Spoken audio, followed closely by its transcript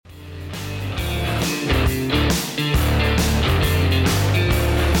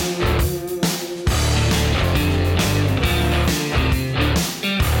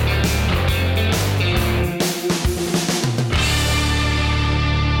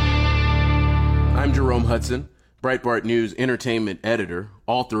I'm Jerome Hudson, Breitbart News entertainment editor,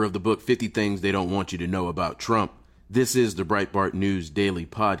 author of the book 50 Things They Don't Want You to Know About Trump. This is the Breitbart News Daily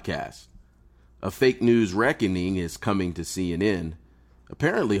Podcast. A fake news reckoning is coming to CNN.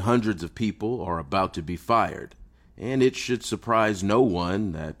 Apparently hundreds of people are about to be fired, and it should surprise no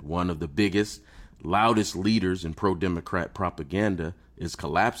one that one of the biggest, loudest leaders in pro-Democrat propaganda is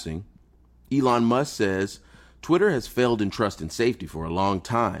collapsing. Elon Musk says Twitter has failed in trust and safety for a long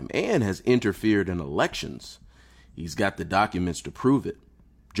time and has interfered in elections. He's got the documents to prove it.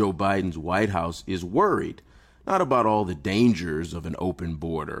 Joe Biden's White House is worried, not about all the dangers of an open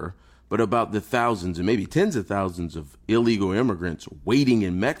border, but about the thousands and maybe tens of thousands of illegal immigrants waiting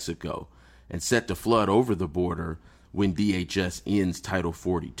in Mexico and set to flood over the border when DHS ends Title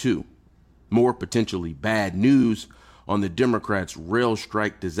 42. More potentially bad news on the Democrats' rail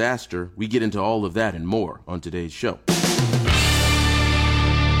strike disaster. We get into all of that and more on today's show.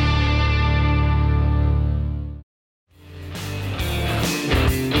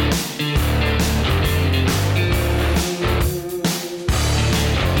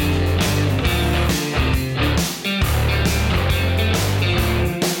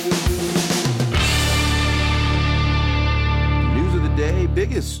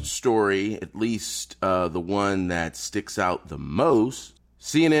 Biggest story, at least the one that sticks out the most,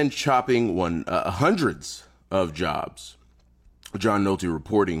 CNN chopping hundreds of jobs. John Nolte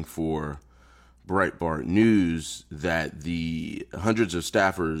reporting for Breitbart News that the hundreds of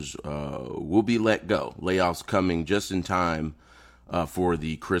staffers will be let go. Layoffs coming just in time for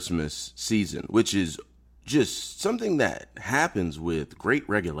the Christmas season, which is just something that happens with great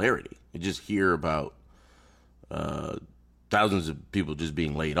regularity. You just hear about thousands of people just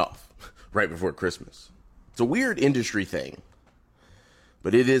being laid off right before Christmas. It's a weird industry thing,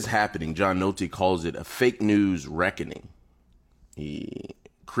 but it is happening. John Nolte calls it a fake news reckoning.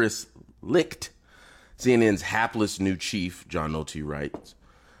 Chris Licht, CNN's hapless new chief, John Nolte writes,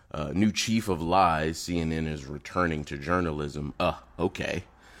 new chief of lies, CNN is returning to journalism. Okay.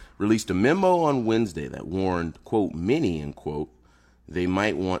 Released a memo on Wednesday that warned, quote, many, end quote, they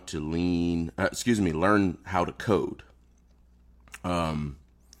might want to learn how to code.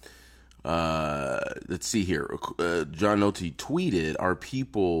 Let's see here. John Nolte tweeted, our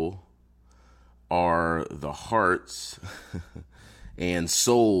people are the hearts and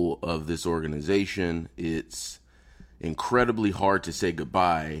soul of this organization. It's incredibly hard to say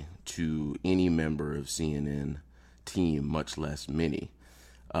goodbye to any member of CNN team, much less many.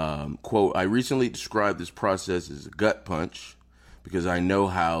 Quote, I recently described this process as a gut punch because I know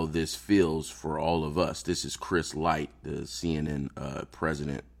how this feels for all of us. This is Chris Light, the CNN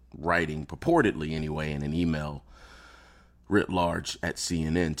president, writing purportedly anyway in an email writ large at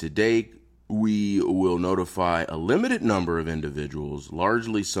CNN. Today, we will notify a limited number of individuals,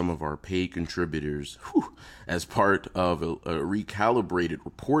 largely some of our paid contributors, as part of a recalibrated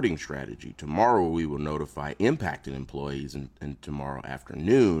reporting strategy. Tomorrow, we will notify impacted employees, and tomorrow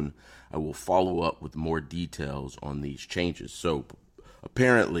afternoon, I will follow up with more details on these changes. So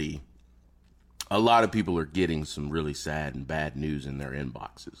apparently, a lot of people are getting some really sad and bad news in their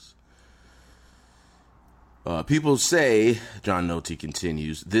inboxes. People say, John Nolte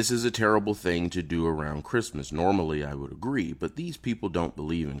continues, this is a terrible thing to do around Christmas. Normally, I would agree, but these people don't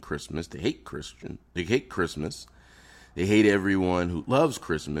believe in Christmas. They hate Christmas. They hate everyone who loves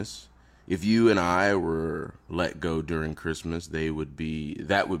Christmas. If you and I were let go during Christmas, that would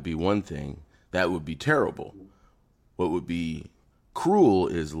be one thing. That would be terrible. What would be cruel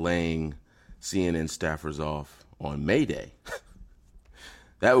is laying CNN staffers off on May Day.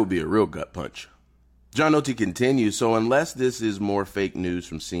 That would be a real gut punch. John Nolte continues, so unless this is more fake news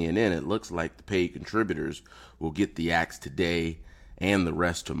from CNN, it looks like the paid contributors will get the axe today and the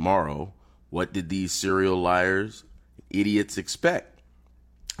rest tomorrow. What did these serial liars, idiots expect?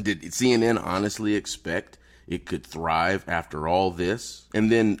 Did CNN honestly expect it could thrive after all this?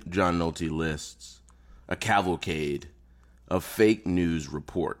 And then John Nolte lists a cavalcade of fake news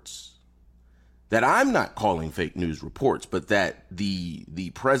reports that I'm not calling fake news reports, but that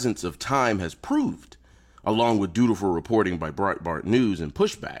the presence of time has proved, along with dutiful reporting by Breitbart News and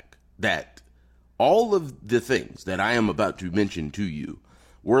pushback, that all of the things that I am about to mention to you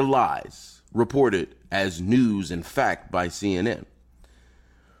were lies reported as news and fact by CNN.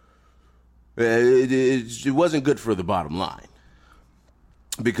 It wasn't good for the bottom line,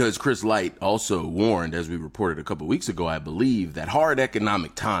 because Chris Light also warned, as we reported a couple weeks ago, I believe, that hard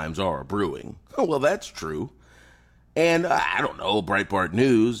economic times are brewing. Oh, well, that's true. And I don't know, Breitbart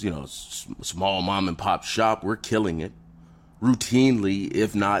News, small mom and pop shop, we're killing it. Routinely,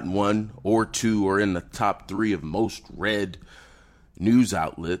 if not one or two, are in the top 3 of most read news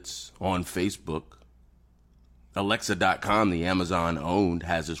outlets on Facebook. Alexa.com, the Amazon owned,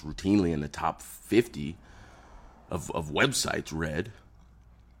 has us routinely in the top 50 of websites read.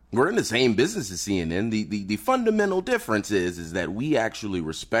 We're in the same business as CNN. The fundamental difference is that we actually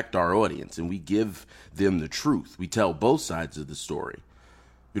respect our audience and we give them the truth. We tell both sides of the story.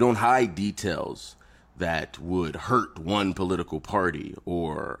 We don't hide details that would hurt one political party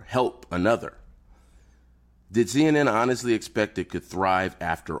or help another. Did CNN honestly expect it could thrive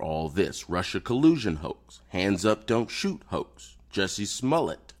after all this? Russia collusion hoax, hands up don't shoot hoax, Jussie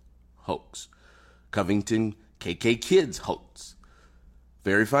Smollett hoax, Covington KK Kids hoax,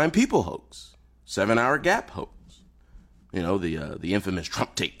 Very Fine People hoax, 7 Hour Gap hoax, the infamous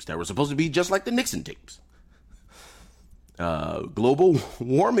Trump tapes that were supposed to be just like the Nixon tapes, global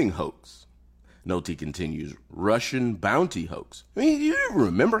warming hoax. Note he continues, Russian bounty hoax. I mean, you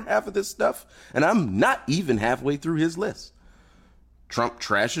remember half of this stuff? And I'm not even halfway through his list. Trump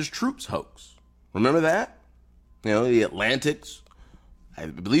trashes troops hoax. Remember that? The Atlantic's, I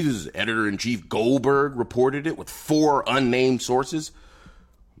believe his editor-in-chief Goldberg reported it with 4 unnamed sources.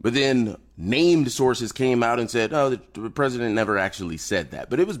 But then named sources came out and said, oh, the president never actually said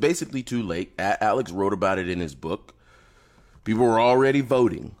that. But it was basically too late. Alex wrote about it in his book. People were already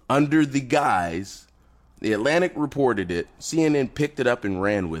voting under the guise. The Atlantic reported it. CNN picked it up and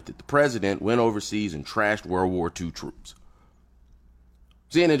ran with it. The president went overseas and trashed World War II troops.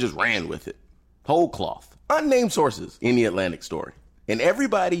 CNN just ran with it. Whole cloth. Unnamed sources in the Atlantic story. And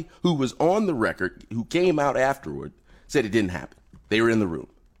everybody who was on the record, who came out afterward, said it didn't happen. They were in the room.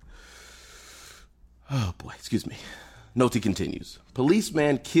 Oh boy, excuse me. Note he continues.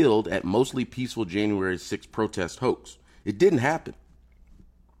 Policeman killed at mostly peaceful January 6th protest hoax. It didn't happen.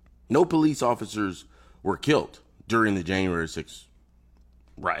 No police officers were killed during the January 6th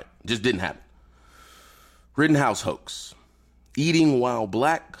riot. It just didn't happen. Rittenhouse hoax. Eating while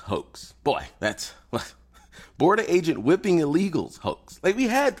black hoax. Boy, that's border agent whipping illegals hoax. Like, we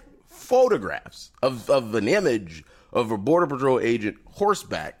had photographs of an image of a Border Patrol agent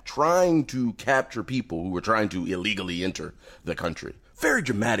horseback trying to capture people who were trying to illegally enter the country. Very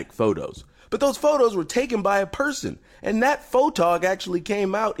dramatic photos. But those photos were taken by a person. And that photog actually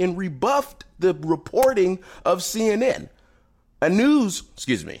came out and rebuffed the reporting of CNN.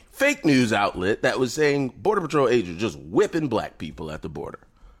 A fake news outlet that was saying Border Patrol agents just whipping black people at the border.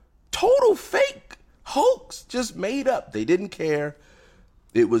 Total fake hoax, just made up. They didn't care.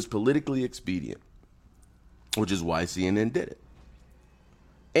 It was politically expedient, which is why CNN did it.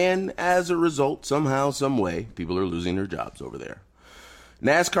 And as a result, somehow, some way, people are losing their jobs over there.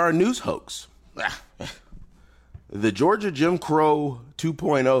 NASCAR news hoax. The Georgia Jim Crow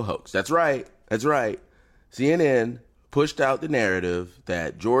 2.0 hoax. That's right. CNN pushed out the narrative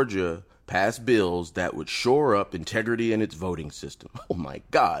that Georgia passed bills that would shore up integrity in its voting system. Oh my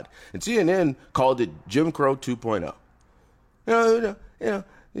God. And CNN called it Jim Crow 2.0.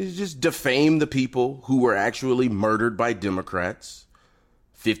 It just defamed the people who were actually murdered by Democrats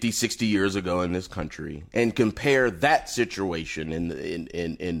 50, 60 years ago in this country, and compare that situation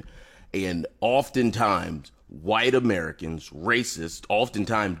in oftentimes white Americans, racist,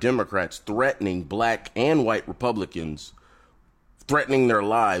 oftentimes Democrats threatening black and white Republicans, threatening their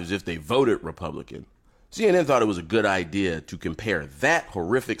lives if they voted Republican. CNN thought it was a good idea to compare that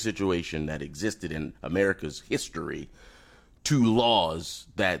horrific situation that existed in America's history to laws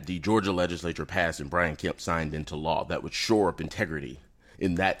that the Georgia legislature passed and Brian Kemp signed into law that would shore up integrity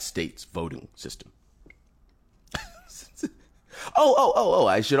in that state's voting system.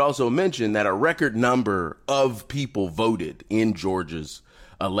 I should also mention that a record number of people voted in Georgia's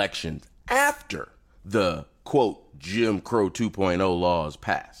elections after the, quote, Jim Crow 2.0 laws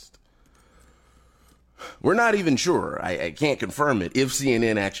passed. We're not even sure, I can't confirm it, if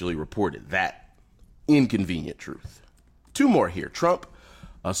CNN actually reported that inconvenient truth. 2 more here. Trump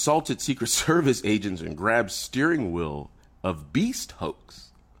assaulted Secret Service agents and grabbed steering wheel of beast hoax.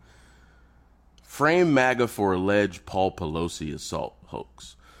 Frame MAGA for alleged Paul Pelosi assault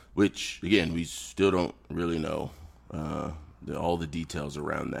hoax, which, again, we still don't really know all the details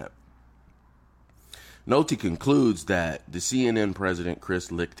around that. Nolte concludes that the CNN president,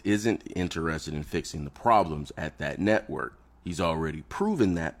 Chris Licht, isn't interested in fixing the problems at that network. He's already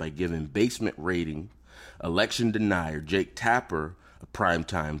proven that by giving basement rating election denier Jake Tapper a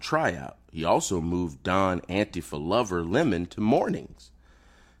primetime tryout. He also moved Don Antifa lover Lemon to mornings.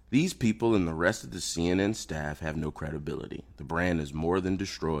 These people and the rest of the CNN staff have no credibility. The brand is more than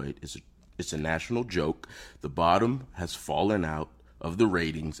destroyed. It's a national joke. The bottom has fallen out of the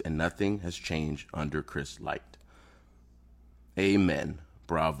ratings and nothing has changed under Chris Licht. Amen.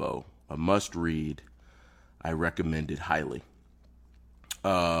 Bravo. A must read. I recommend it highly.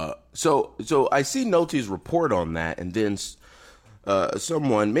 So I see Noti's report on that, and then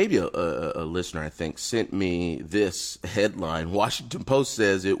someone, maybe a listener, I think, sent me this headline. Washington Post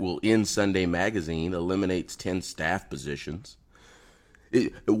says it will end Sunday Magazine, eliminates 10 staff positions.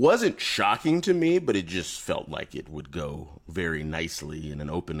 It wasn't shocking to me, but it just felt like it would go very nicely in an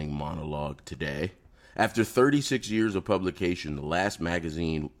opening monologue today. After 36 years of publication, the last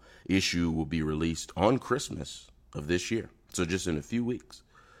magazine issue will be released on Christmas of this year. So just in a few weeks.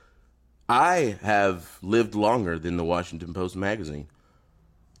 I have lived longer than the Washington Post magazine.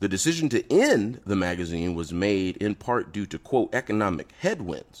 The decision to end the magazine was made in part due to, quote, economic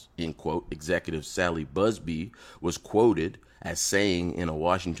headwinds, end quote. Executive Sally Busby was quoted as saying in a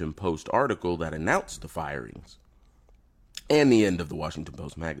Washington Post article that announced the firings and the end of the Washington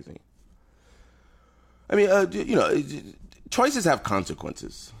Post magazine. I mean, choices have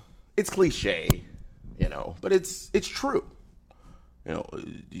consequences. It's cliche, but it's true.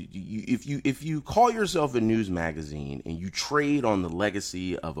 If you call yourself a news magazine and you trade on the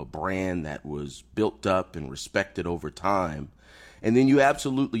legacy of a brand that was built up and respected over time, and then you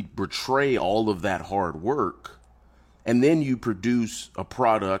absolutely betray all of that hard work, and then you produce a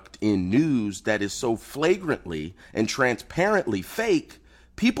product in news that is so flagrantly and transparently fake,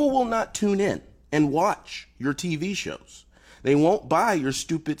 people will not tune in and watch your TV shows. They won't buy your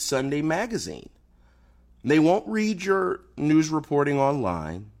stupid Sunday magazine. They won't read your news reporting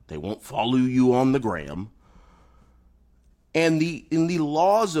online. They won't follow you on the gram. And in the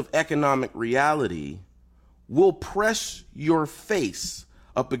laws of economic reality will press your face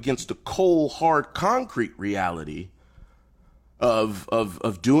up against a cold, hard, concrete reality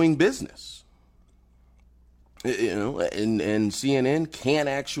of doing business. And CNN can't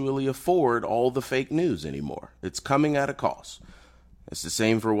actually afford all the fake news anymore. It's coming at a cost. It's the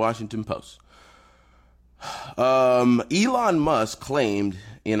same for Washington Post. Elon Musk claimed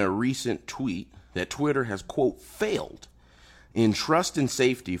in a recent tweet that Twitter has, quote, failed in trust and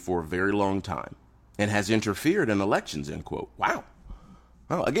safety for a very long time and has interfered in elections, end quote. Wow.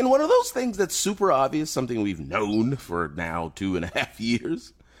 Well, again, one of those things that's super obvious, something we've known for now 2.5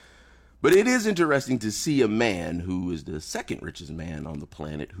 years. But it is interesting to see a man who is the second richest man on the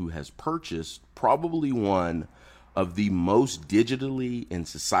planet who has purchased probably one of the most digitally and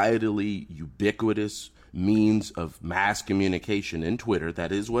societally ubiquitous means of mass communication in Twitter.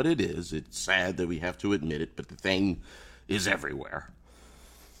 That is what it is. It's sad that we have to admit it, but the thing is everywhere.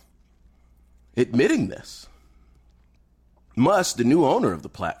 Admitting this. Musk, the new owner of the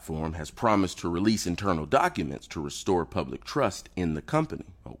platform, has promised to release internal documents to restore public trust in the company.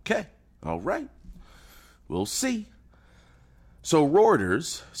 Okay, all right. We'll see. So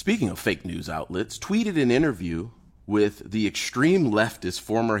Reuters, speaking of fake news outlets, tweeted an interview with the extreme leftist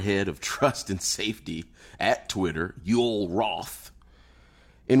former head of trust and safety at Twitter, Yoel Roth,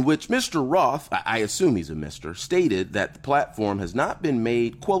 in which Mr. Roth, I assume he's a mister, stated that the platform has not been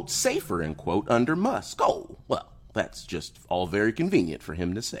made, quote, safer, end quote, under Musk. Oh, well, that's just all very convenient for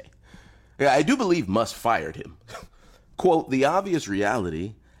him to say. Yeah, I do believe Musk fired him. Quote, the obvious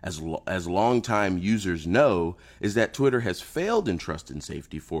reality, as longtime users know, is that Twitter has failed in trust and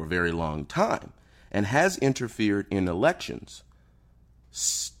safety for a very long time and has interfered in elections,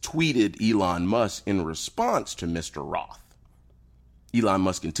 tweeted Elon Musk in response to Mr. Roth. Elon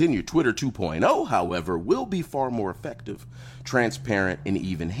Musk continued, Twitter 2.0, however, will be far more effective, transparent, and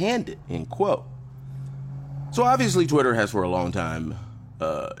even-handed, end quote. So obviously Twitter has for a long time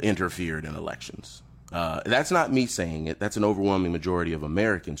interfered in elections. That's not me saying it. That's an overwhelming majority of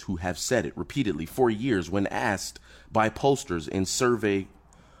Americans who have said it repeatedly for years when asked by pollsters and survey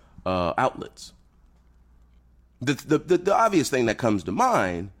outlets. The obvious thing that comes to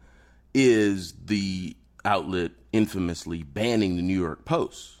mind is the outlet infamously banning the New York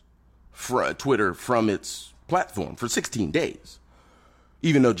Post, Twitter from its platform for 16 days.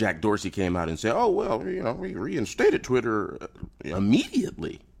 Even though Jack Dorsey came out and said, oh, well, we reinstated Twitter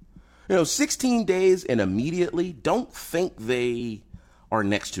immediately. 16 days and immediately, don't think they are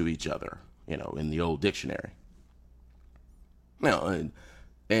next to each other, in the old dictionary. And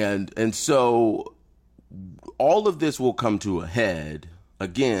so all of this will come to a head.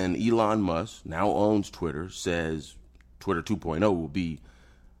 Again, Elon Musk now owns Twitter, says Twitter 2.0 will be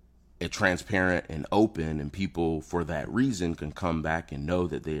transparent and open, and people for that reason can come back and know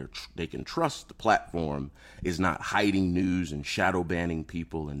that they can trust the platform is not hiding news and shadow banning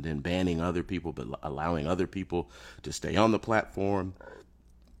people and then banning other people, but allowing other people to stay on the platform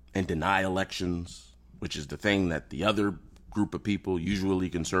and deny elections, which is the thing that the other group of people, usually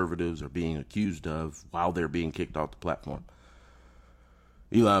conservatives, are being accused of while they're being kicked off the platform.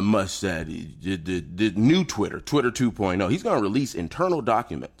 Elon Musk said the new Twitter 2.0, he's going to release internal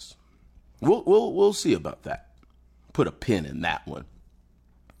documents. We'll see about that. Put a pin in that one.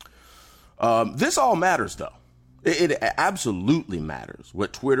 This all matters, though. It absolutely matters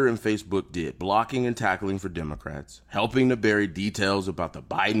what Twitter and Facebook did, blocking and tackling for Democrats, helping to bury details about the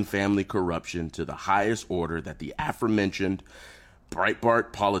Biden family corruption to the highest order that the aforementioned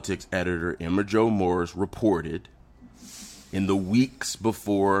Breitbart politics editor Emma Jo Morris reported in the weeks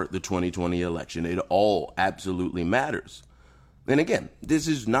before the 2020 election. It all absolutely matters. And again, this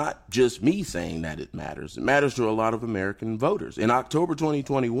is not just me saying that it matters. It matters to a lot of American voters. In October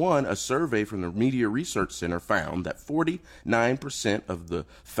 2021, a survey from the Media Research Center found that 49% of the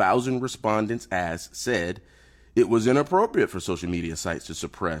 1,000 respondents asked said it was inappropriate for social media sites to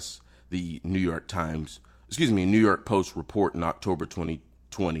suppress the New York Post report in October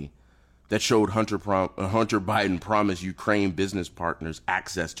 2020 that showed Hunter Biden promised Ukraine business partners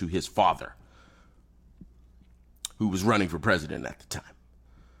access to his father, who was running for president at the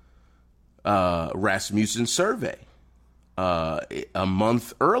time. Rasmussen survey a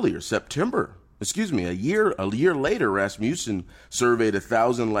month earlier, a year later, Rasmussen surveyed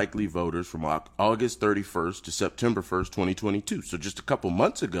 1,000 likely voters from August 31st to September 1st, 2022. So just a couple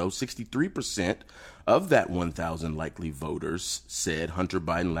months ago, 63% of that 1,000 likely voters said Hunter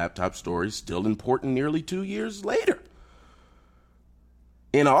Biden laptop story is still important nearly 2 years later.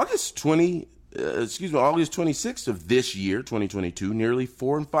 In August 26th of this year, 2022, nearly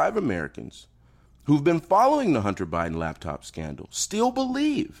 4 in 5 Americans who've been following the Hunter Biden laptop scandal still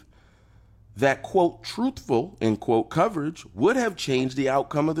believe that, quote, truthful, end quote, coverage would have changed the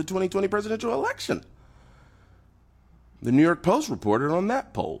outcome of the 2020 presidential election. The New York Post reported on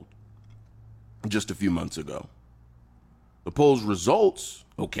that poll just a few months ago. The poll's results,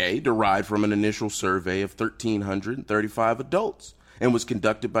 derived from an initial survey of 1,335 adults and was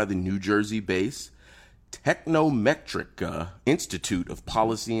conducted by the New Jersey-based Technometric Institute of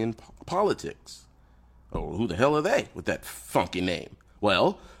Policy and Politics. Oh, who the hell are they with that funky name?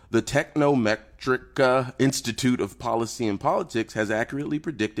 Well, the Technometric Institute of Policy and Politics has accurately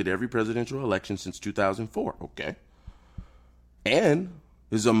predicted every presidential election since 2004, and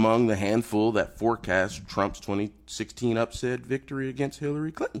is among the handful that forecast Trump's 2016 upset victory against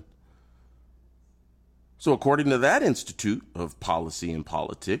Hillary Clinton. So according to that Institute of Policy and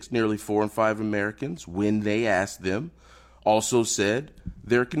Politics, nearly 4 in 5 Americans, when they asked them, also said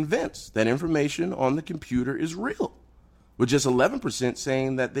they're convinced that information on the computer is real, with just 11%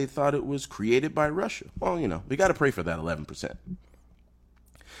 saying that they thought it was created by Russia. Well, we got to pray for that 11%.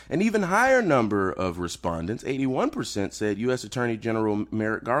 An even higher number of respondents, 81%, said U.S. Attorney General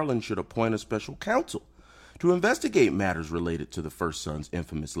Merrick Garland should appoint a special counsel to investigate matters related to the first son's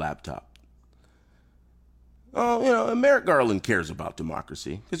infamous laptop. And Merrick Garland cares about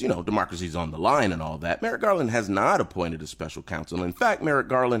democracy because, democracy's on the line and all that. Merrick Garland has not appointed a special counsel. In fact, Merrick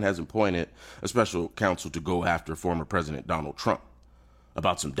Garland has appointed a special counsel to go after former President Donald Trump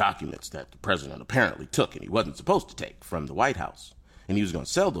about some documents that the president apparently took and he wasn't supposed to take from the White House. And he was going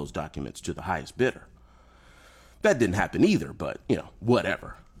to sell those documents to the highest bidder. That didn't happen either, but,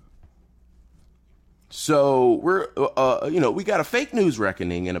 whatever. So we got a fake news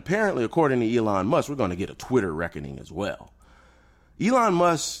reckoning, and apparently, according to Elon Musk, we're going to get a Twitter reckoning as well. Elon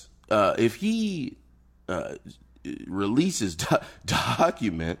Musk, if he releases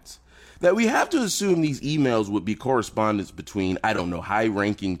documents, that we have to assume these emails would be correspondence between,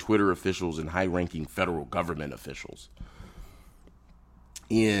 high-ranking Twitter officials and high-ranking federal government officials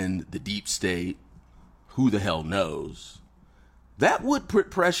in the deep state. Who the hell knows? That would put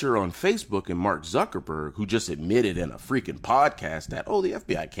pressure on Facebook and Mark Zuckerberg, who just admitted in a freaking podcast that, the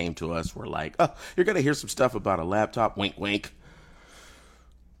FBI came to us. We're like, you're going to hear some stuff about a laptop. Wink, wink.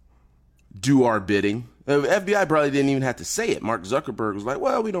 Do our bidding. The FBI probably didn't even have to say it. Mark Zuckerberg was like,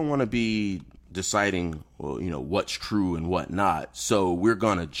 well, we don't want to be deciding, what's true and what not. So we're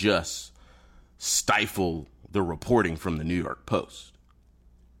going to just stifle the reporting from the New York Post.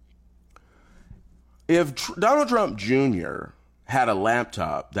 If Donald Trump Jr. had a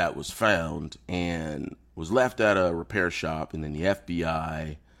laptop that was found and was left at a repair shop, and then the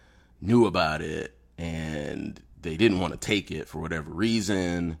FBI knew about it and they didn't want to take it for whatever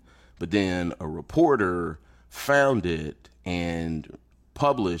reason, but then a reporter found it and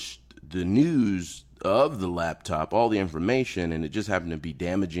published the news of the laptop, all the information, and it just happened to be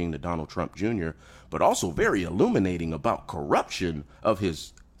damaging to Donald Trump Jr., but also very illuminating about corruption of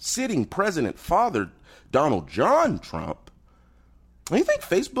his sitting president father, Donald John Trump. You think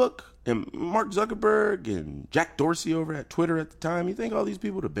Facebook and Mark Zuckerberg and Jack Dorsey over at Twitter at the time, you think all these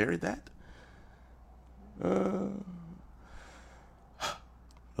people would have buried that?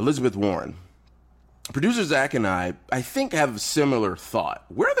 Elizabeth Warren. Producer Zach and I think, have a similar thought.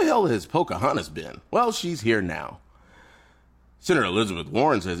 Where the hell has Pocahontas been? Well, she's here now. Senator Elizabeth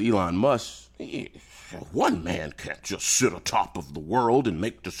Warren says Elon Musk, one man can't just sit atop of the world and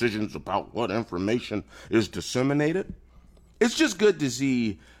make decisions about what information is disseminated. It's just good to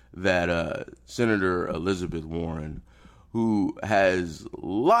see that Senator Elizabeth Warren, who has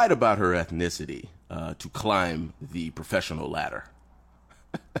lied about her ethnicity to climb the professional ladder,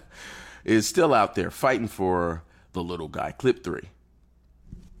 is still out there fighting for the little guy. Clip 3.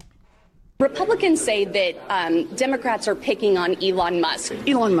 Republicans say that Democrats are picking on Elon Musk.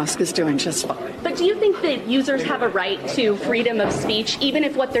 Elon Musk is doing just fine. But do you think that users have a right to freedom of speech, even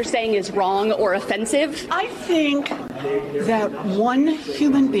if what they're saying is wrong or offensive? I think that one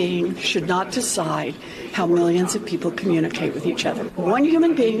human being should not decide how millions of people communicate with each other. One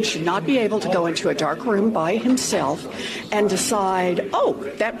human being should not be able to go into a dark room by himself and decide, oh,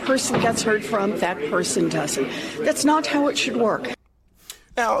 that person gets heard from, that person doesn't. That's not how it should work.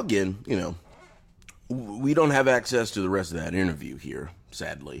 Now, again, we don't have access to the rest of that interview here,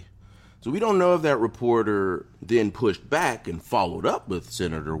 sadly. So we don't know if that reporter then pushed back and followed up with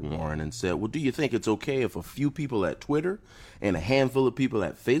Senator Warren and said, well, do you think it's okay if a few people at Twitter and a handful of people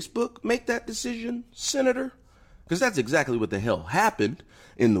at Facebook make that decision, Senator? Because that's exactly what the hell happened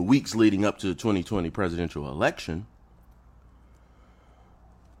in the weeks leading up to the 2020 presidential election.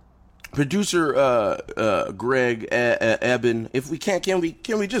 Producer Greg Eben, if we can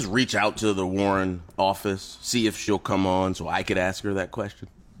we just reach out to the Warren office, see if she'll come on so I could ask her that question?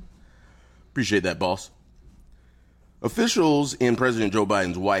 Appreciate that, boss. Officials in President Joe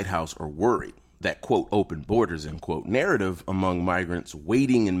Biden's White House are worried that, quote, open borders, end quote, narrative among migrants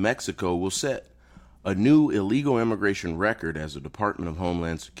waiting in Mexico will set a new illegal immigration record as the Department of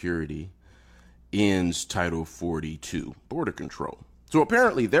Homeland Security ends Title 42 border control. So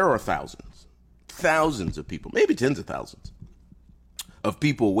apparently there are thousands of people, maybe tens of thousands of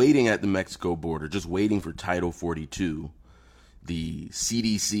people waiting at the Mexico border, just waiting for Title 42, the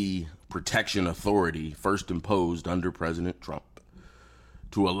CDC protection authority first imposed under President Trump,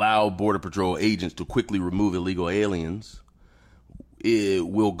 to allow Border Patrol agents to quickly remove illegal aliens. It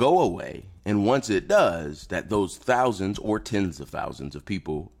will go away. And once it does, that those thousands or tens of thousands of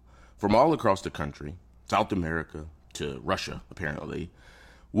people from all across the country, South America, to Russia, apparently,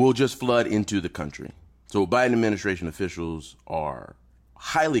 will just flood into the country. So Biden administration officials are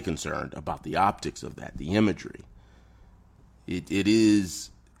highly concerned about the optics of that, the imagery. It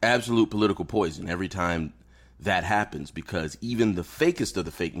is absolute political poison every time that happens, because even the fakest of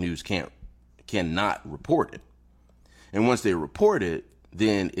the fake news cannot report it. And once they report it,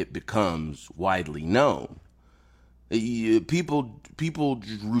 then it becomes widely known. People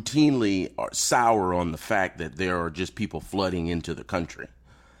routinely are sour on the fact that there are just people flooding into the country.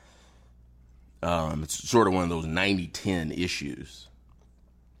 It's sort of one of those 90-10 issues.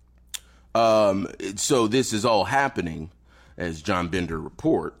 So this is all happening, as John Bender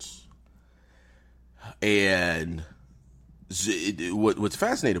reports. And what's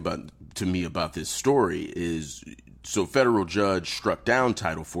fascinating to me about this story is, so federal judge struck down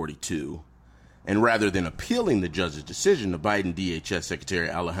Title 42. And rather than appealing the judge's decision, the Biden DHS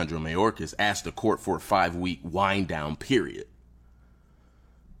Secretary Alejandro Mayorkas asked the court for a 5-week wind-down period.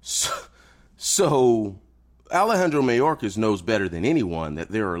 So Alejandro Mayorkas knows better than anyone that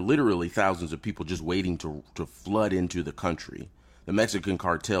there are literally thousands of people just waiting to flood into the country. The Mexican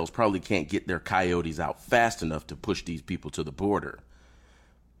cartels probably can't get their coyotes out fast enough to push these people to the border.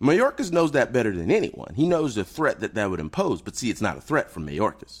 Mayorkas knows that better than anyone. He knows the threat that would impose, but see, it's not a threat from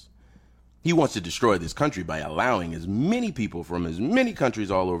Mayorkas. He wants to destroy this country by allowing as many people from as many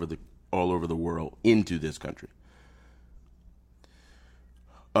countries all over the world into this country.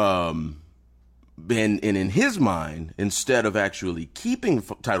 And in his mind, instead of actually keeping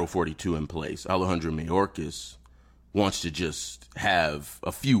Title 42 in place, Alejandro Mayorkas wants to just have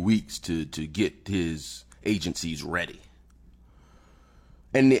a few weeks to get his agencies ready.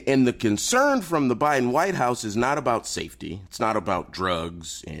 And the concern from the Biden White House is not about safety. It's not about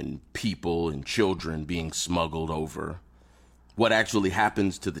drugs and people and children being smuggled over. What actually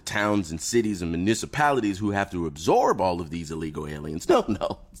happens to the towns and cities and municipalities who have to absorb all of these illegal aliens?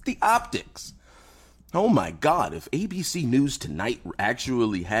 No, it's the optics. Oh my God, if ABC News Tonight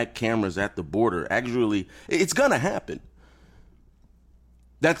actually had cameras at the border, it's gonna happen.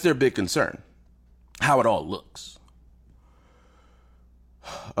 That's their big concern. How it all looks.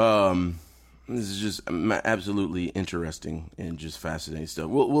 This is just absolutely interesting and just fascinating stuff.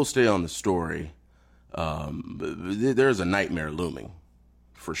 We'll stay on the story. But there's a nightmare looming,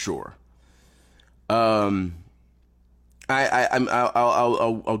 for sure. I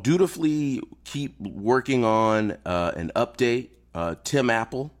I'll dutifully keep working on an update. Tim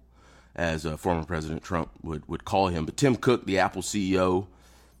Apple, as former President Trump would call him, but Tim Cook, the Apple CEO,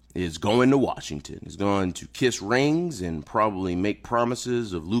 is going to Washington. He's going to kiss rings and probably make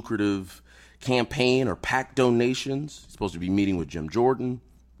promises of lucrative campaign or PAC donations. He's supposed to be meeting with Jim Jordan,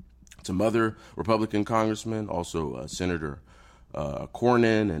 some other Republican congressmen, also Senator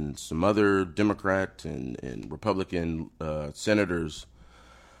Cornyn, and some other Democrat and Republican senators.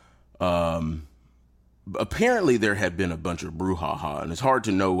 Apparently there had been a bunch of brouhaha, and it's hard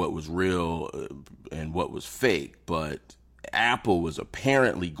to know what was real and what was fake, but Apple was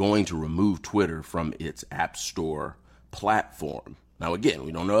apparently going to remove Twitter from its App Store platform. Now, again,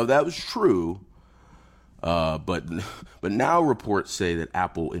 we don't know if that was true, but now reports say that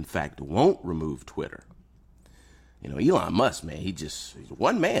Apple, in fact, won't remove Twitter. You know, Elon Musk, man, he's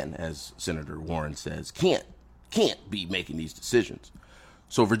one man, as Senator Warren says, can't be making these decisions.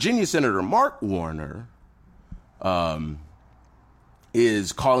 So Virginia Senator Mark Warner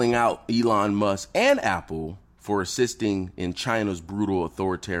is calling out Elon Musk and Apple for assisting in China's brutal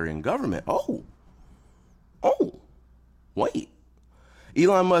authoritarian government. Oh, wait.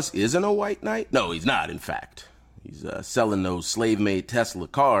 Elon Musk isn't a white knight? No, he's not, in fact. He's selling those slave-made Tesla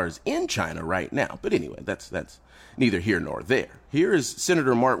cars in China right now. But anyway, that's neither here nor there. Here is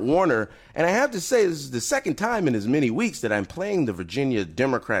Senator Mark Warner, and I have to say this is the second time in as many weeks that I'm playing the Virginia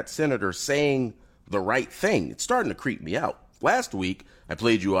Democrat senator saying the right thing. It's starting to creep me out. Last week, I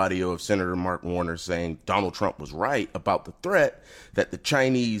played you audio of Senator Mark Warner saying Donald Trump was right about the threat that the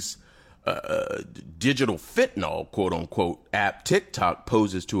Chinese digital fentanyl, quote-unquote, app TikTok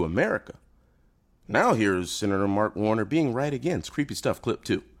poses to America. Now here's Senator Mark Warner being right again. It's creepy stuff, clip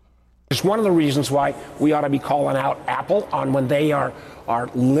 2. It's one of the reasons why we ought to be calling out Apple on when they are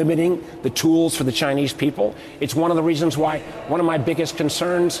limiting the tools for the Chinese people. It's one of the reasons why one of my biggest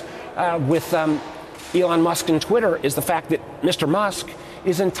concerns with Elon Musk and Twitter is the fact that Mr. Musk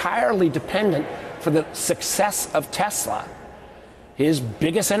is entirely dependent for the success of Tesla, his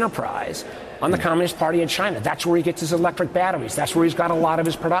biggest enterprise, on the Communist Party of China. That's where he gets his electric batteries. That's where he's got a lot of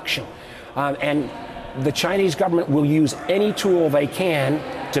his production. And the Chinese government will use any tool they can,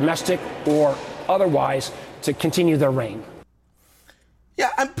 domestic or otherwise, to continue their reign. Yeah,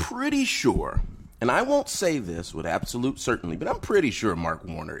 I'm pretty sure, and I won't say this with absolute certainty, but I'm pretty sure Mark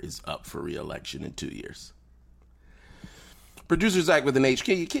Warner is up for re-election in 2 years. Producer Zach with an H,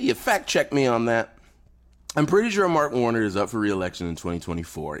 can you fact check me on that? I'm pretty sure Mark Warner is up for re-election in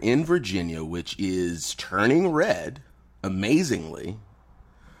 2024 in Virginia, which is turning red, amazingly,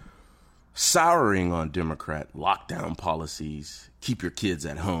 souring on Democrat lockdown policies, keep your kids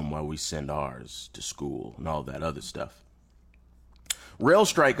at home while we send ours to school, and all that other stuff. Rail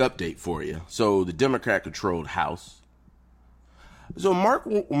strike update for you. So the Democrat-controlled House. So Mark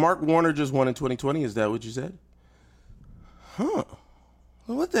Warner just won in 2020. Is that what you said? Huh.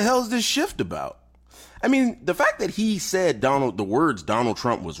 Well, what the hell is this shift about? I mean, the fact that he said the words Donald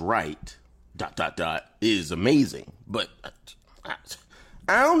Trump was right, ... is amazing. But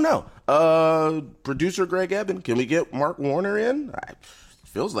I don't know. Producer Greg Eben, can we get Mark Warner in? It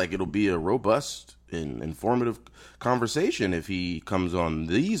feels like it'll be a robust and informative conversation if he comes on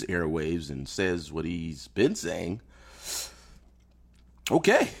these airwaves and says what he's been saying.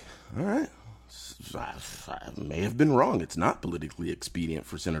 Okay. All right. I may have been wrong. It's not politically expedient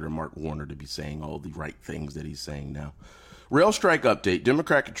for Senator Mark Warner to be saying all the right things that he's saying now. Rail strike update.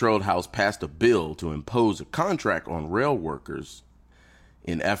 Democrat-controlled House passed a bill to impose a contract on rail workers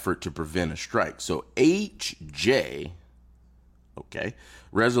in effort to prevent a strike. So HJ, okay,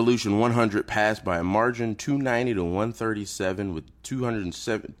 Resolution 100 passed by a margin 290 to 137 with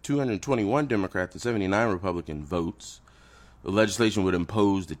 221 Democrats and 79 Republican votes. The legislation would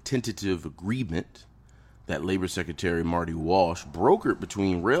impose the tentative agreement that Labor Secretary Marty Walsh brokered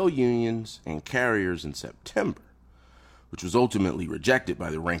between rail unions and carriers in September, which was ultimately rejected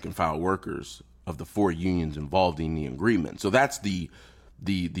by the rank-and-file workers of the 4 unions involved in the agreement. So that's the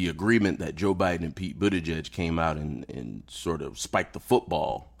agreement that Joe Biden and Pete Buttigieg came out and sort of spiked the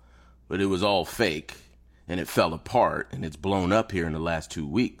football, but it was all fake, and it fell apart, and it's blown up here in the last 2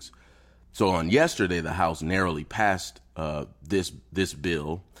 weeks. So on yesterday, the House narrowly passed this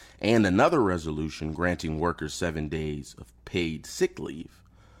bill and another resolution granting workers 7 days of paid sick leave,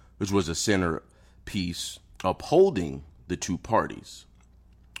 which was a centerpiece upholding the two parties.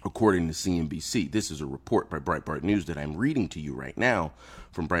 According to CNBC, this is a report by Breitbart News that I'm reading to you right now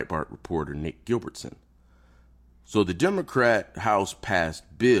from Breitbart reporter Nick Gilbertson. So the Democrat House passed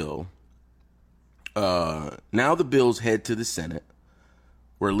bill. Now the bills head to the Senate,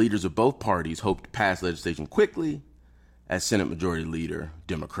 where leaders of both parties hope to pass legislation quickly as Senate Majority Leader,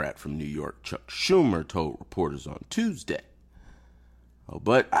 Democrat from New York, Chuck Schumer, told reporters on Tuesday.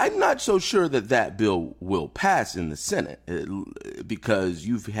 But I'm not so sure that that bill will pass in the Senate because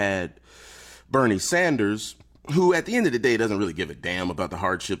you've had Bernie Sanders, who at the end of the day doesn't really give a damn about the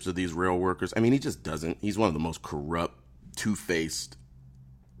hardships of these rail workers. I mean, he just doesn't. He's one of the most corrupt, two-faced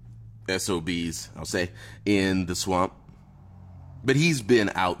SOBs, I'll say, in the swamp. But he's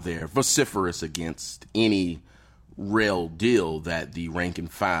been out there vociferous against any rail deal that the rank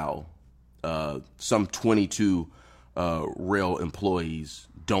and file, some 22 rail employees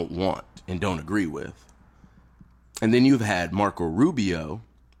don't want and don't agree with. And then you've had Marco Rubio,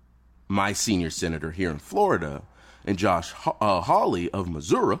 my senior senator here in Florida, and Josh Hawley of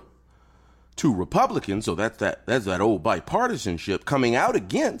Missouri, two Republicans, so that's that old bipartisanship coming out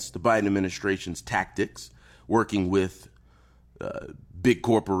against the Biden administration's tactics, working with big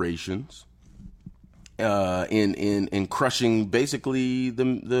corporations in crushing basically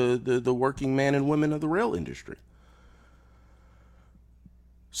the working man and women of the rail industry.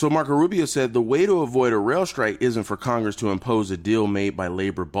 So Marco Rubio said the way to avoid a rail strike isn't for Congress to impose a deal made by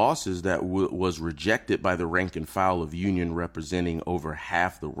labor bosses that was rejected by the rank and file of union representing over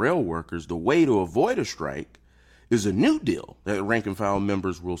half the rail workers. The way to avoid a strike is a new deal that rank and file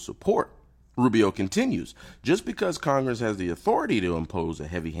members will support. Rubio continues, just because Congress has the authority to impose a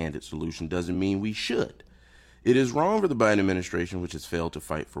heavy-handed solution doesn't mean we should. It is wrong for the Biden administration, which has failed to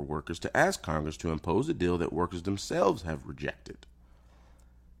fight for workers, to ask Congress to impose a deal that workers themselves have rejected.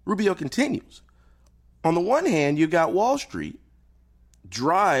 Rubio continues, on the one hand, you got Wall Street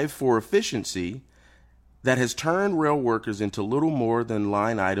drive for efficiency that has turned rail workers into little more than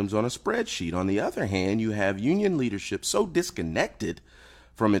line items on a spreadsheet. On the other hand, you have union leadership so disconnected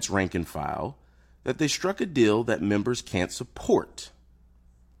from its rank and file that they struck a deal that members can't support.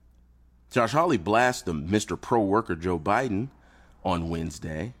 Josh Hawley blasted Mr. Pro-Worker Joe Biden on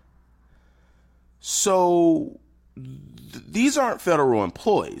Wednesday. So these aren't federal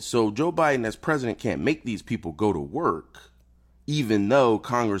employees. So Joe Biden as president can't make these people go to work, even though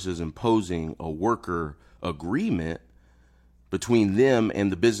Congress is imposing a worker agreement between them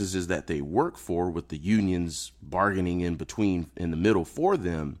and the businesses that they work for, with the unions bargaining in the middle for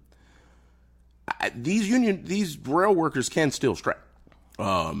them. These rail workers can still strike.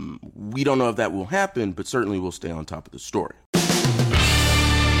 We don't know if that will happen, but certainly we'll stay on top of the story.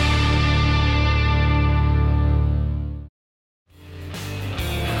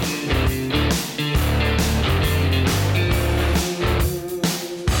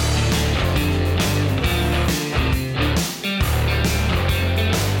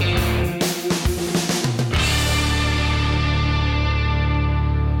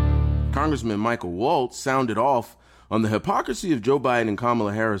 Congressman Michael Waltz sounded off on the hypocrisy of Joe Biden and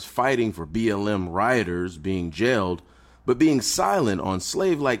Kamala Harris fighting for BLM rioters being jailed, but being silent on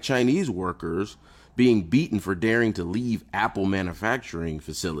slave-like Chinese workers being beaten for daring to leave Apple manufacturing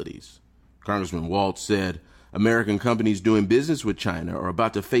facilities. Congressman Waltz said American companies doing business with China are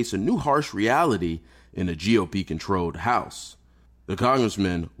about to face a new harsh reality in a GOP-controlled House. The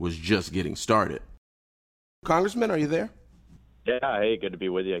congressman was just getting started. Congressman, are you there? Yeah, hey, good to be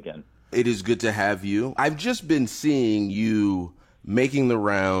with you again. It is good to have you. I've just been seeing you making the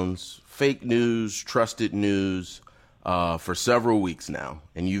rounds, fake news, trusted news, for several weeks now.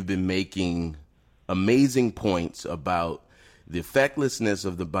 And you've been making amazing points about the effectlessness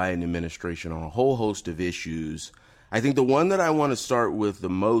of the Biden administration on a whole host of issues. I think the one that I want to start with the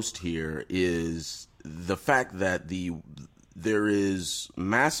most here is the fact that there is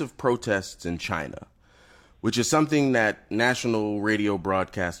massive protests in China, which is something that national radio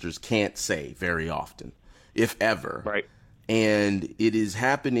broadcasters can't say very often, if ever. Right. And it is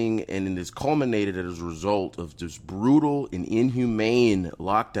happening, and it is culminated as a result of just brutal and inhumane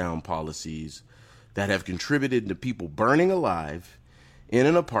lockdown policies that have contributed to people burning alive in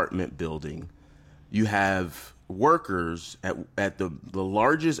an apartment building. You have workers at the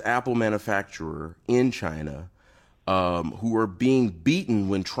largest Apple manufacturer in China who are being beaten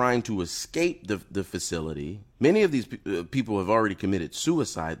when trying to escape the facility. Many of these people have already committed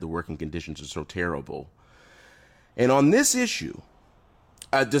suicide. The working conditions are so terrible. And on this issue,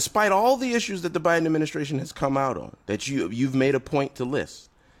 despite all the issues that the Biden administration has come out on, that you've made a point to list,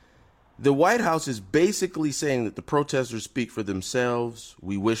 the White House is basically saying that the protesters speak for themselves.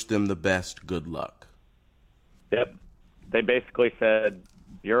 We wish them the best. Good luck. Yep. They basically said,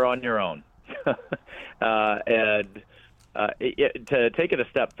 you're on your own. To take it a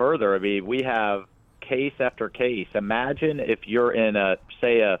step further, I mean, we have case after case. Imagine if you're in a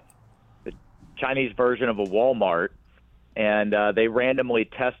Chinese version of a Walmart and they randomly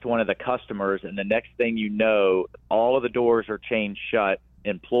test one of the customers, and the next thing you know, all of the doors are chained shut,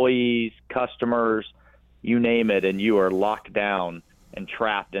 employees, customers, you name it, and you are locked down and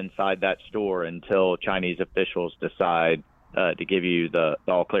trapped inside that store until Chinese officials decide to give you the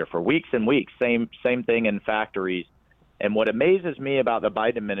all clear for weeks and weeks. Same thing in factories. And what amazes me about the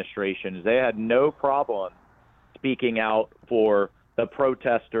Biden administration is they had no problem speaking out for the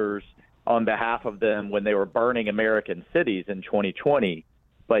protesters on behalf of them when they were burning American cities in 2020.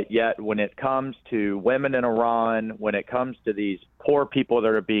 But yet when it comes to women in Iran, when it comes to these poor people that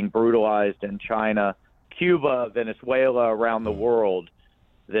are being brutalized in China, Cuba, Venezuela, around the world,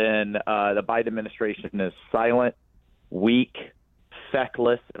 then the Biden administration is silent, weak,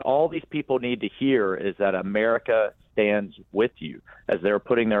 feckless. And all these people need to hear is that America stands with you as they're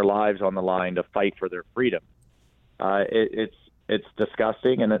putting their lives on the line to fight for their freedom. It's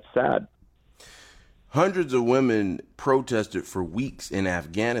disgusting and it's sad. Hundreds of women protested for weeks in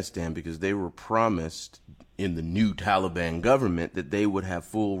Afghanistan because they were promised in the new Taliban government that they would have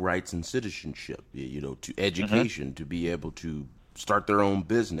full rights and citizenship, to education, to be able to start their own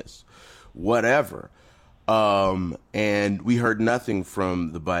business, whatever. And we heard nothing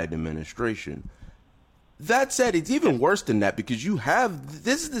from the Biden administration. That said, it's even worse than that because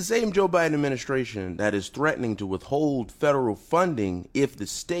this is the same Joe Biden administration that is threatening to withhold federal funding if the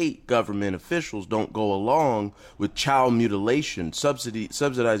state government officials don't go along with child mutilation,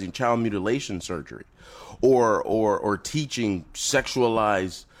 subsidizing child mutilation surgery, or teaching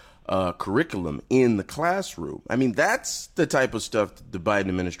sexualized curriculum in the classroom. I mean, that's the type of stuff that the Biden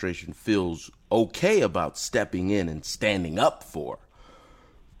administration feels okay about stepping in and standing up for.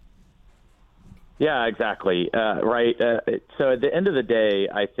 Yeah, exactly. Right. So at the end of the day,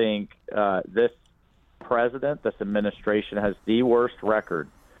 I think this president, this administration has the worst record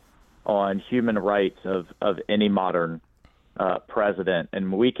on human rights of any modern president.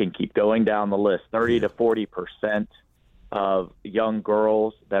 And we can keep going down the list. 30 to 40% of young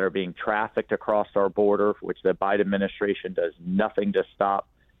girls that are being trafficked across our border, which the Biden administration does nothing to stop.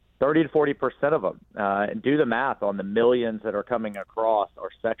 30 to 40% of them, and do the math on the millions that are coming across,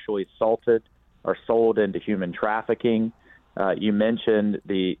 are sexually assaulted, are sold into human trafficking. You mentioned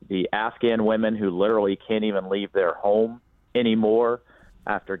the Afghan women who literally can't even leave their home anymore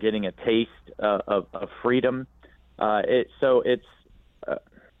after getting a taste of freedom. I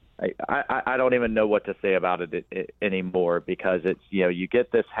don't even know what to say about it anymore, because it's, you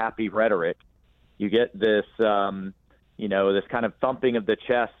get this happy rhetoric, you get this, this kind of thumping of the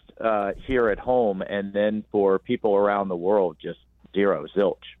chest here at home, and then for people around the world, just zero,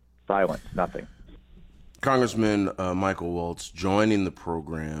 zilch. Silence, nothing. Congressman Michael Waltz joining the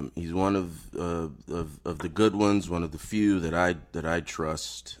program. He's one of the good ones, one of the few that I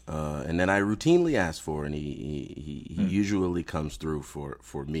trust, and that I routinely ask for, and he usually comes through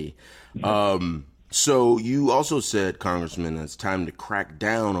for me. So you also said, Congressman, that it's time to crack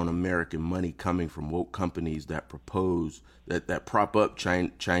down on American money coming from woke companies that prop up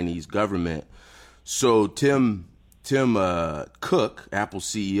Chinese government. So Tim Cook, Apple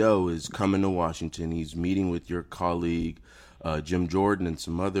CEO, is coming to Washington. He's meeting with your colleague, Jim Jordan, and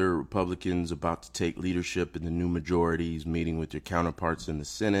some other Republicans about to take leadership in the new majority. He's meeting with your counterparts in the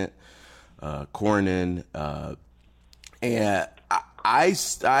Senate, Cornyn. And I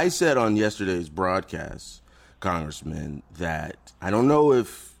said on yesterday's broadcast, Congressman, that I don't know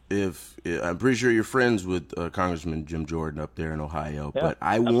if I'm pretty sure you're friends with Congressman Jim Jordan up there in Ohio, yeah, but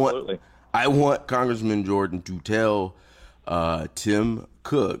absolutely. I want Congressman Jordan to tell Tim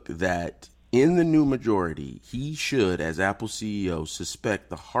Cook that in the new majority, he should, as Apple CEO, suspect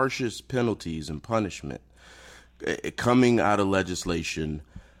the harshest penalties and punishment coming out of legislation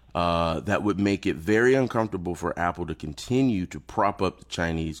that would make it very uncomfortable for Apple to continue to prop up the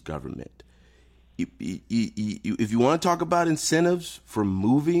Chinese government. If you want to talk about incentives for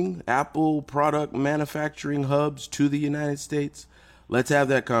moving Apple product manufacturing hubs to the United States, let's have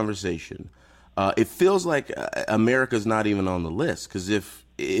that conversation. It feels like America's not even on the list, because if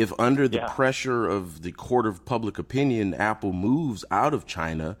under the pressure of the court of public opinion, Apple moves out of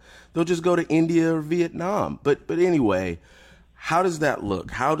China, they'll just go to India or Vietnam. But anyway, how does that look?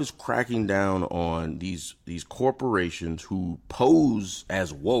 How does cracking down on these corporations who pose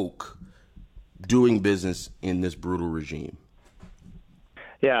as woke doing business in this brutal regime?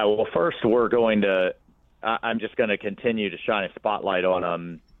 Yeah, well, first I'm just going to continue to shine a spotlight on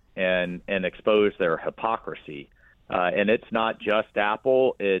them and expose their hypocrisy. And it's not just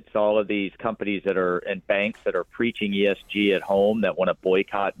Apple. It's all of these companies and banks that are preaching ESG at home, that want to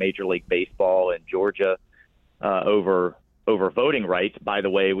boycott Major League Baseball in Georgia over voting rights. By the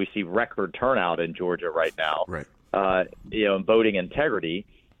way, we see record turnout in Georgia right now. Right. and voting integrity,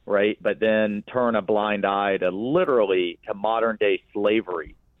 right? But then turn a blind eye to literally to modern day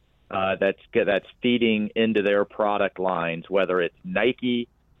slavery that's feeding into their product lines, whether it's Nike,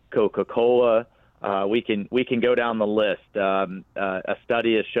 Coca-Cola. We can go down the list. A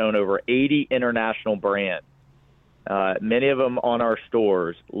study has shown over 80 international brands. Many of them on our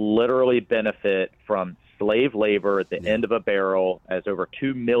stores literally benefit from slave labor at the end of a barrel, as over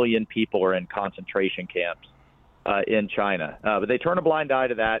 2 million people are in concentration camps in China. But they turn a blind eye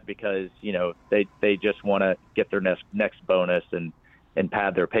to that because, they just want to get their next bonus and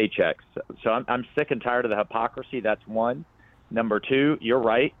pad their paychecks. So I'm sick and tired of the hypocrisy. That's one. Number two, you're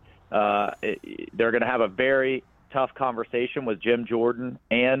right. They're going to have a very tough conversation with Jim Jordan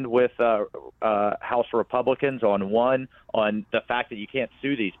and with House Republicans on the fact that you can't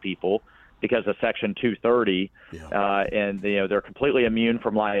sue these people because of Section 230, and they're completely immune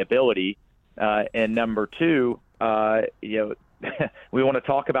from liability. And number two, we want to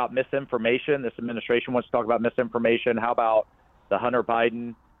talk about misinformation. This administration wants to talk about misinformation. How about the Hunter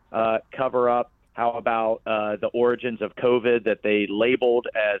Biden cover-up? How about the origins of COVID that they labeled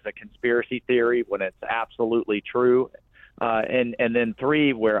as a conspiracy theory when it's absolutely true? And then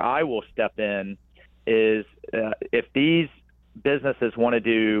three, where I will step in, is if these businesses want to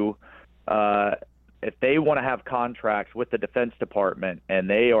do if they want to have contracts with the Defense Department and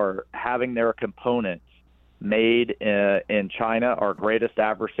they are having their components made in China, our greatest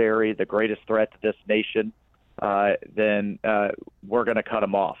adversary, the greatest threat to this nation, then we're going to cut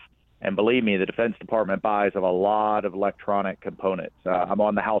them off. And believe me, the Defense Department buys of a lot of electronic components. I'm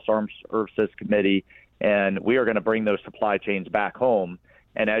on the House Armed Services Committee, and we are going to bring those supply chains back home.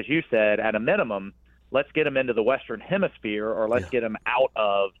 And as you said, at a minimum, let's get them into the Western Hemisphere, or let's get them out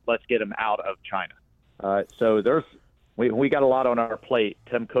of China. So we got a lot on our plate.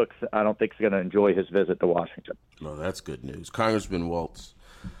 Tim Cook, I don't think, is going to enjoy his visit to Washington. No, that's good news. Congressman Waltz,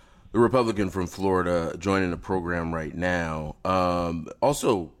 the Republican from Florida, joining the program right now.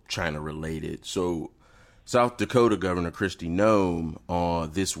 Also China related. So South Dakota Governor Kristi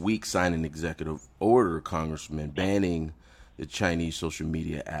Noem this week signed an executive order, Congressman, banning the Chinese social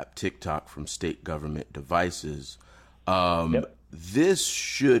media app TikTok from state government devices. This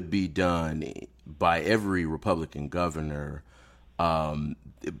should be done by every Republican governor on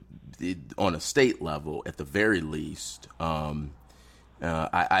a state level, at the very least.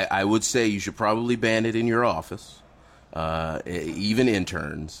 I would say you should probably ban it in your office, even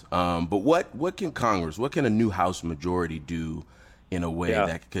interns. But what can Congress, what can a new House majority do in a way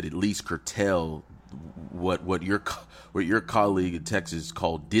that could at least curtail what your colleague in Texas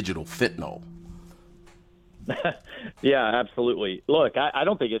called digital fentanyl? Yeah, absolutely. Look, I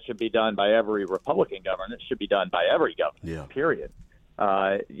don't think it should be done by every Republican governor. It should be done by every governor. Period.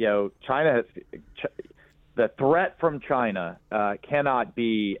 China has. The threat from China cannot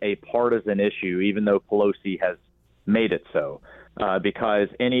be a partisan issue, even though Pelosi has made it so, because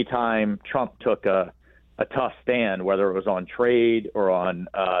anytime Trump took a tough stand, whether it was on trade or on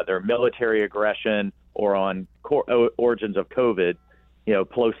their military aggression or on origins of COVID,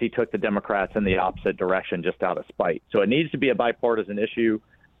 Pelosi took the Democrats in the opposite direction just out of spite. So it needs to be a bipartisan issue.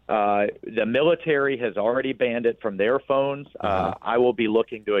 The military has already banned it from their phones. I will be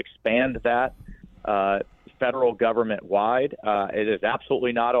looking to expand that federal government wide. It is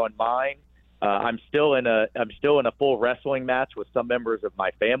absolutely not on mine. I'm still in a full wrestling match with some members of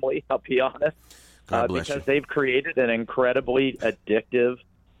my family, I'll be honest, because they've created an incredibly addictive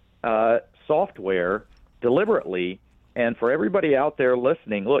software deliberately. And for everybody out there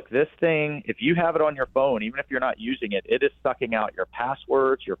listening, look, this thing, if you have it on your phone, even if you're not using it, it is sucking out your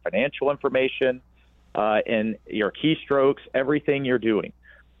passwords, your financial information, and your keystrokes, everything you're doing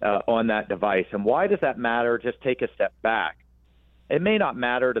on that device. And why does that matter? Just take a step back. It may not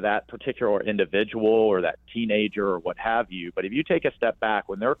matter to that particular individual or that teenager or what have you, but if you take a step back,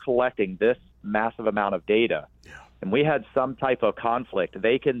 when they're collecting this massive amount of data, and we had some type of conflict,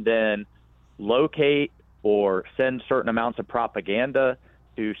 they can then locate or send certain amounts of propaganda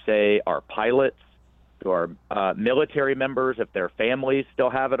to, say, our pilots, to our military members, if their families still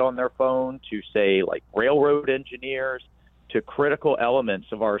have it on their phone, to, say, like railroad engineers, to critical elements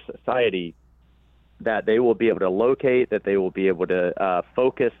of our society that they will be able to locate, that they will be able to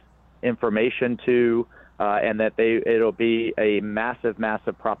focus information to, and that it'll be a massive,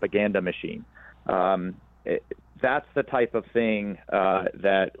 massive propaganda machine. That's the type of thing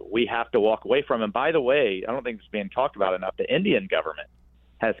that we have to walk away from. And by the way, I don't think it's being talked about enough. The Indian government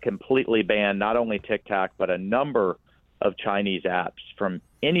has completely banned not only TikTok, but a number of Chinese apps from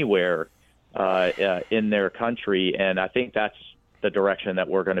anywhere in their country. And I think that's the direction that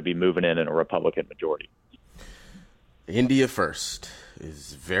we're going to be moving in a Republican majority. India first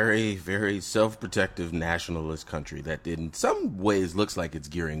is very, very self-protective nationalist country that in some ways looks like it's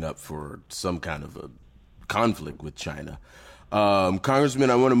gearing up for some kind of a conflict with China. Congressman,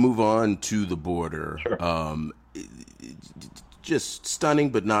 I want to move on to the border. Sure. Just stunning,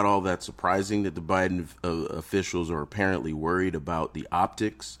 but not all that surprising that the Biden officials are apparently worried about the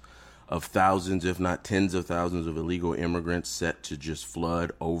optics of thousands, if not tens of thousands of illegal immigrants set to just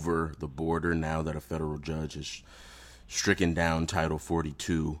flood over the border now that a federal judge has stricken down Title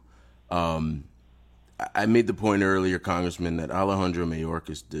 42. I made the point earlier, Congressman, that Alejandro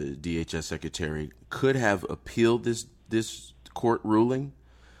Mayorkas, the DHS secretary, could have appealed this court ruling,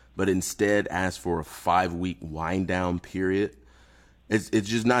 but instead asked for a 5-week wind down period. It's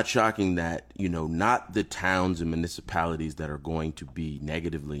just not shocking that, not the towns and municipalities that are going to be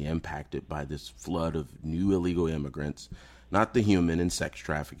negatively impacted by this flood of new illegal immigrants, not the human and sex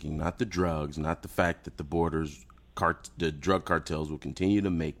trafficking, not the drugs, not the fact that the drug cartels will continue to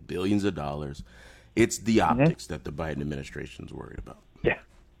make billions of dollars. It's the optics that the Biden administration is worried about. Yeah.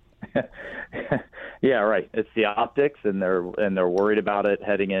 Yeah, right. It's the optics, and they're worried about it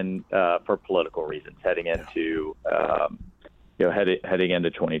heading in for political reasons, heading into heading into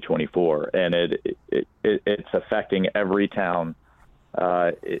 2024, and it's affecting every town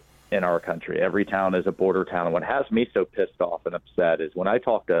in our country. Every town is a border town. And what has me so pissed off and upset is when I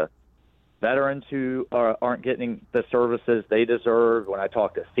talk to veterans who aren't getting the services they deserve. When I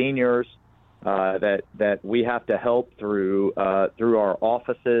talk to seniors that we have to help through our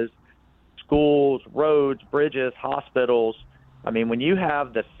offices, schools, roads, bridges, hospitals. I mean, when you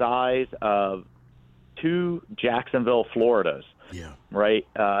have the size of 2 Jacksonville, Floridas, right,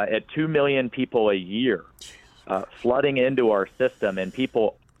 at 2 million people a year flooding into our system, and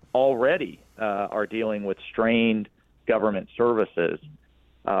people already are dealing with strained government services,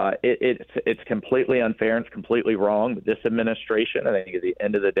 it's completely unfair and it's completely wrong. But this administration, I think, at the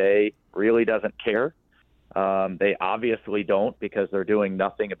end of the day, really doesn't care. They obviously don't, because they're doing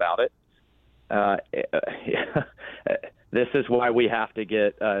nothing about it. This is why we have to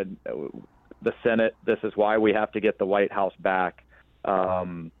get the Senate. This is why we have to get the White House back.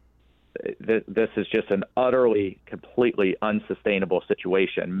 This is just an utterly, completely unsustainable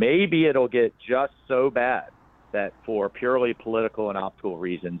situation. Maybe it'll get just so bad that for purely political and optical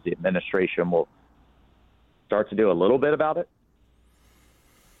reasons, the administration will start to do a little bit about it.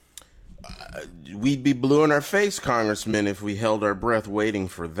 We'd be blue in our face, Congressman, if we held our breath waiting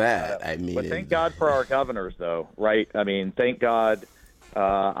for that. I mean, but thank God for our governors, though, right? I mean, thank God.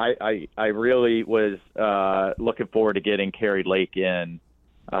 I really was looking forward to getting Carrie Lake in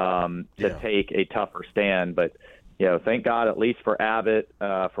to take a tougher stand. But, thank God, at least for Abbott,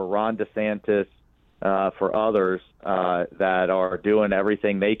 for Ron DeSantis, for others that are doing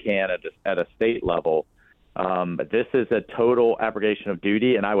everything they can at a state level. But this is a total abrogation of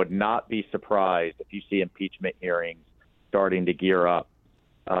duty, and I would not be surprised if you see impeachment hearings starting to gear up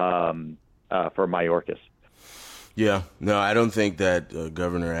for Mayorkas. Yeah, no, I don't think that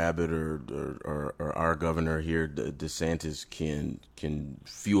Governor Abbott or our governor here, DeSantis, can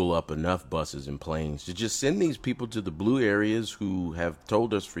fuel up enough buses and planes to just send these people to the blue areas who have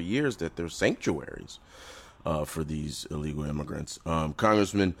told us for years that they're sanctuaries for these illegal immigrants.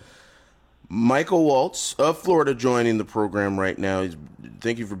 Congressman Michael Waltz of Florida joining the program right now.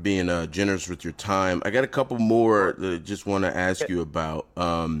 Thank you for being generous with your time. I got a couple more that I just want to ask you about.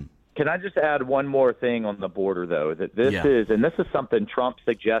 Can I just add one more thing on the border, though? That this is something Trump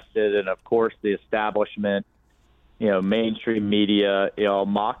suggested, and of course the establishment, mainstream media,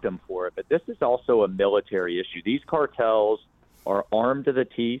 mocked him for it. But this is also a military issue. These cartels are armed to the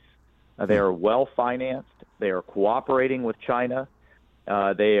teeth. They are well financed. They are cooperating with China.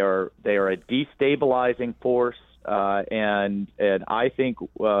 They are a destabilizing force, and I think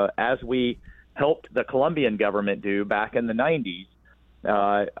as we helped the Colombian government do back in the 90s.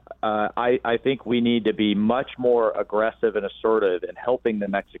 I think we need to be much more aggressive and assertive in helping the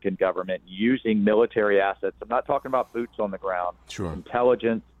Mexican government using military assets. I'm not talking about boots on the ground. Sure.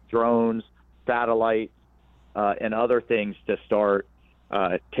 Intelligence, drones, satellites, and other things to start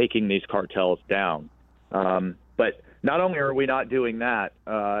taking these cartels down. But not only are we not doing that,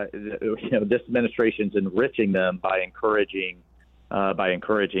 this administration's enriching them by encouraging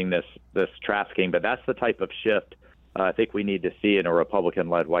this trafficking. But that's the type of shift I think we need to see in a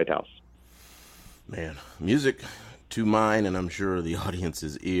Republican-led White House. Man, music to mine, and I'm sure the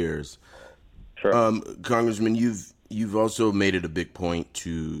audience's ears. Sure. Congressman, you've also made it a big point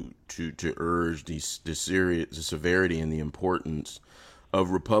to urge the severity and the importance of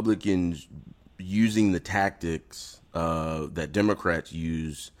Republicans using the tactics that Democrats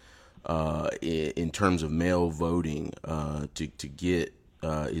use in terms of mail voting to get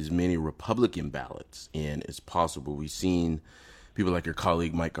as many Republican ballots in as possible. We've seen people like your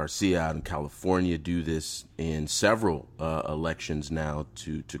colleague Mike Garcia out in California do this in several elections now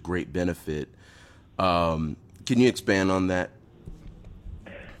to great benefit. Can you expand on that?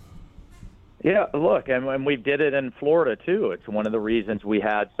 Yeah, look, and we did it in Florida, too. It's one of the reasons we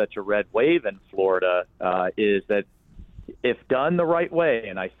had such a red wave in Florida is that if done the right way,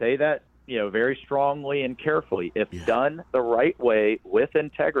 and I say that, very strongly and carefully, if done the right way with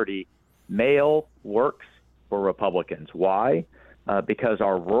integrity, mail works for Republicans. Why? Because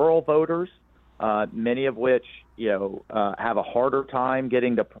our rural voters, many of which, have a harder time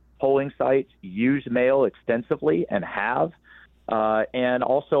getting to polling sites, use mail extensively and have, and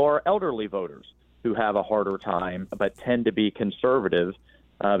also our elderly voters who have a harder time but tend to be conservative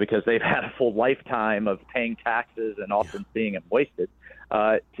because they've had a full lifetime of paying taxes and often seeing them wasted,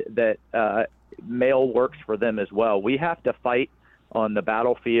 that mail works for them as well. We have to fight on the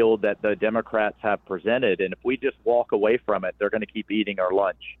battlefield that the Democrats have presented, and if we just walk away from it, they're going to keep eating our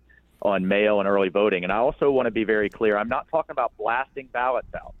lunch on mail and early voting. And I also want to be very clear, I'm not talking about blasting ballots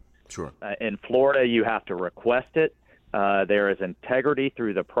out. Sure. In Florida, you have to request it. There is integrity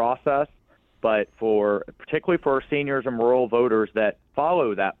through the process, but particularly for our seniors and rural voters that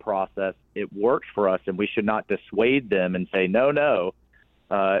follow that process, it works for us, and we should not dissuade them and say, no,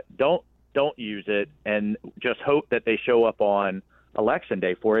 don't use it, and just hope that they show up on Election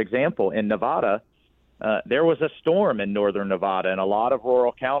Day. For example, in Nevada, there was a storm in northern Nevada and a lot of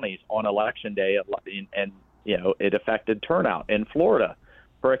rural counties on Election Day, and it affected turnout. In Florida,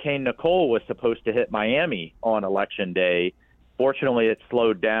 Hurricane Nicole was supposed to hit Miami on Election Day. Fortunately, it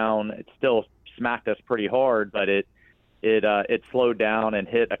slowed down. It still smacked us pretty hard, but it slowed down and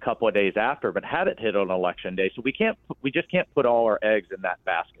hit a couple of days after. But had it hit on Election Day, so we just can't put all our eggs in that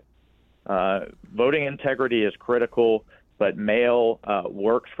basket. Voting integrity is critical, but mail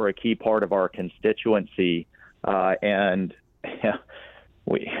works for a key part of our constituency, and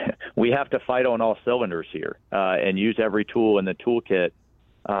we have to fight on all cylinders here and use every tool in the toolkit.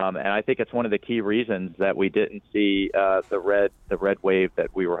 And I think it's one of the key reasons that we didn't see the red wave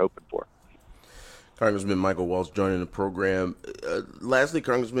that we were hoping for. Congressman Michael Waltz joining the program. Lastly,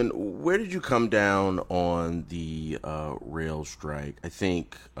 Congressman, where did you come down on the rail strike? I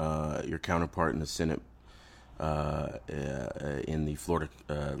think your counterpart in the Senate in the Florida,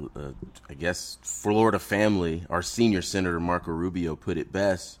 Florida family, our senior Senator Marco Rubio put it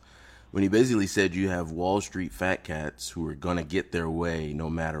best when he basically said you have Wall Street fat cats who are going to get their way no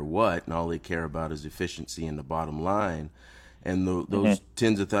matter what, and all they care about is efficiency and the bottom line. And those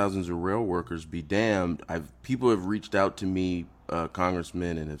tens of thousands of rail workers be damned. People have reached out to me,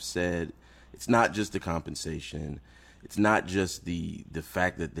 Congressman, and have said it's not just the compensation. It's not just the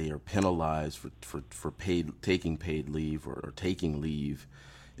fact that they are penalized for taking paid leave or taking leave.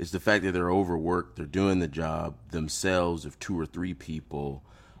 It's the fact that they're overworked. They're doing the job themselves of 2 or 3 people.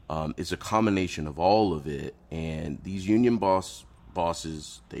 It's a combination of all of it. And these union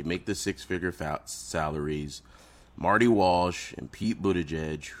bosses, they make the 6-figure salaries. Marty Walsh and Pete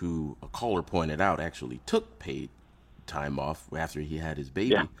Buttigieg, who a caller pointed out actually took paid time off after he had his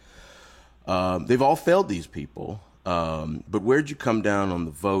baby. Yeah. They've all failed these people. But where'd you come down on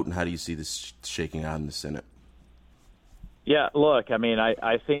the vote, and how do you see this shaking out in the Senate? Yeah, look, I mean,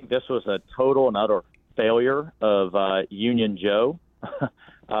 I think this was a total and utter failure of Union Joe,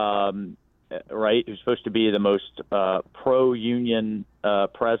 right? Who's supposed to be the most pro-union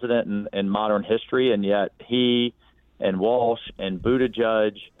president in modern history, and yet he and Walsh and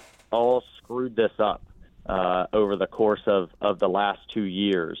Buttigieg all screwed this up over the course of the last 2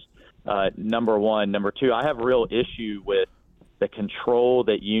 years. Number one. Number two, I have real issue with the control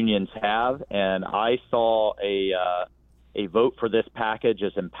that unions have, and I saw a vote for this package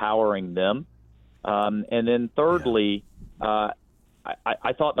as empowering them. And then thirdly,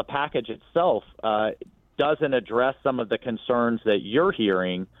 I thought the package itself doesn't address some of the concerns that you're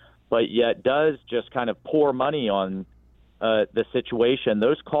hearing, but yet does just kind of pour money on the situation.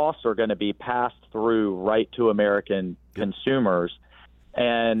 Those costs are going to be passed through right to American consumers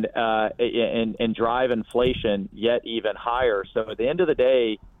and drive inflation yet even higher. So at the end of the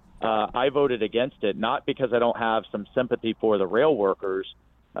day, I voted against it, not because I don't have some sympathy for the rail workers,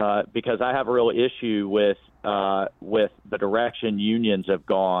 because I have a real issue with the direction unions have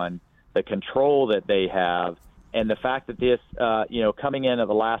gone, the control that they have, and the fact that this, coming in at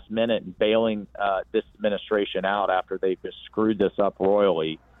the last minute and bailing this administration out after they just screwed this up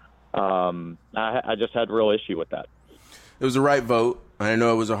royally, I just had real issue with that. It was the right vote. I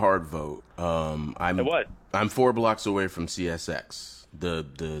know it was a hard vote. It was. I'm 4 blocks away from CSX.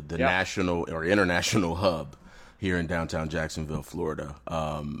 the national or international hub here in downtown Jacksonville, Florida.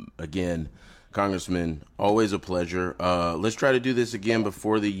 Again, Congressman, always a pleasure. Let's try to do this again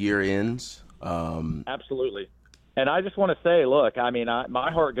before the year ends. Absolutely. And I just want to say, look, I mean,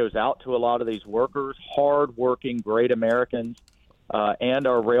 my heart goes out to a lot of these workers, hard-working, great Americans, and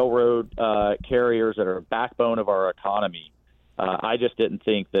our railroad carriers that are a backbone of our economy. I just didn't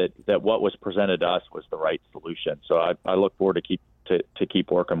think that what was presented to us was the right solution. So I look forward to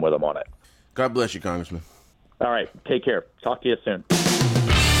keep working with them on it. God bless you, Congressman. All right. Take care. Talk to you soon.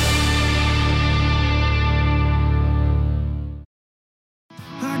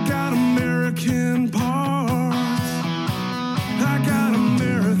 I got American parts. I got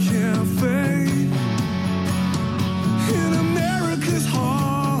American faith in America's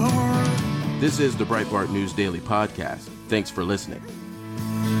heart. This is the Breitbart News Daily Podcast. Thanks for listening.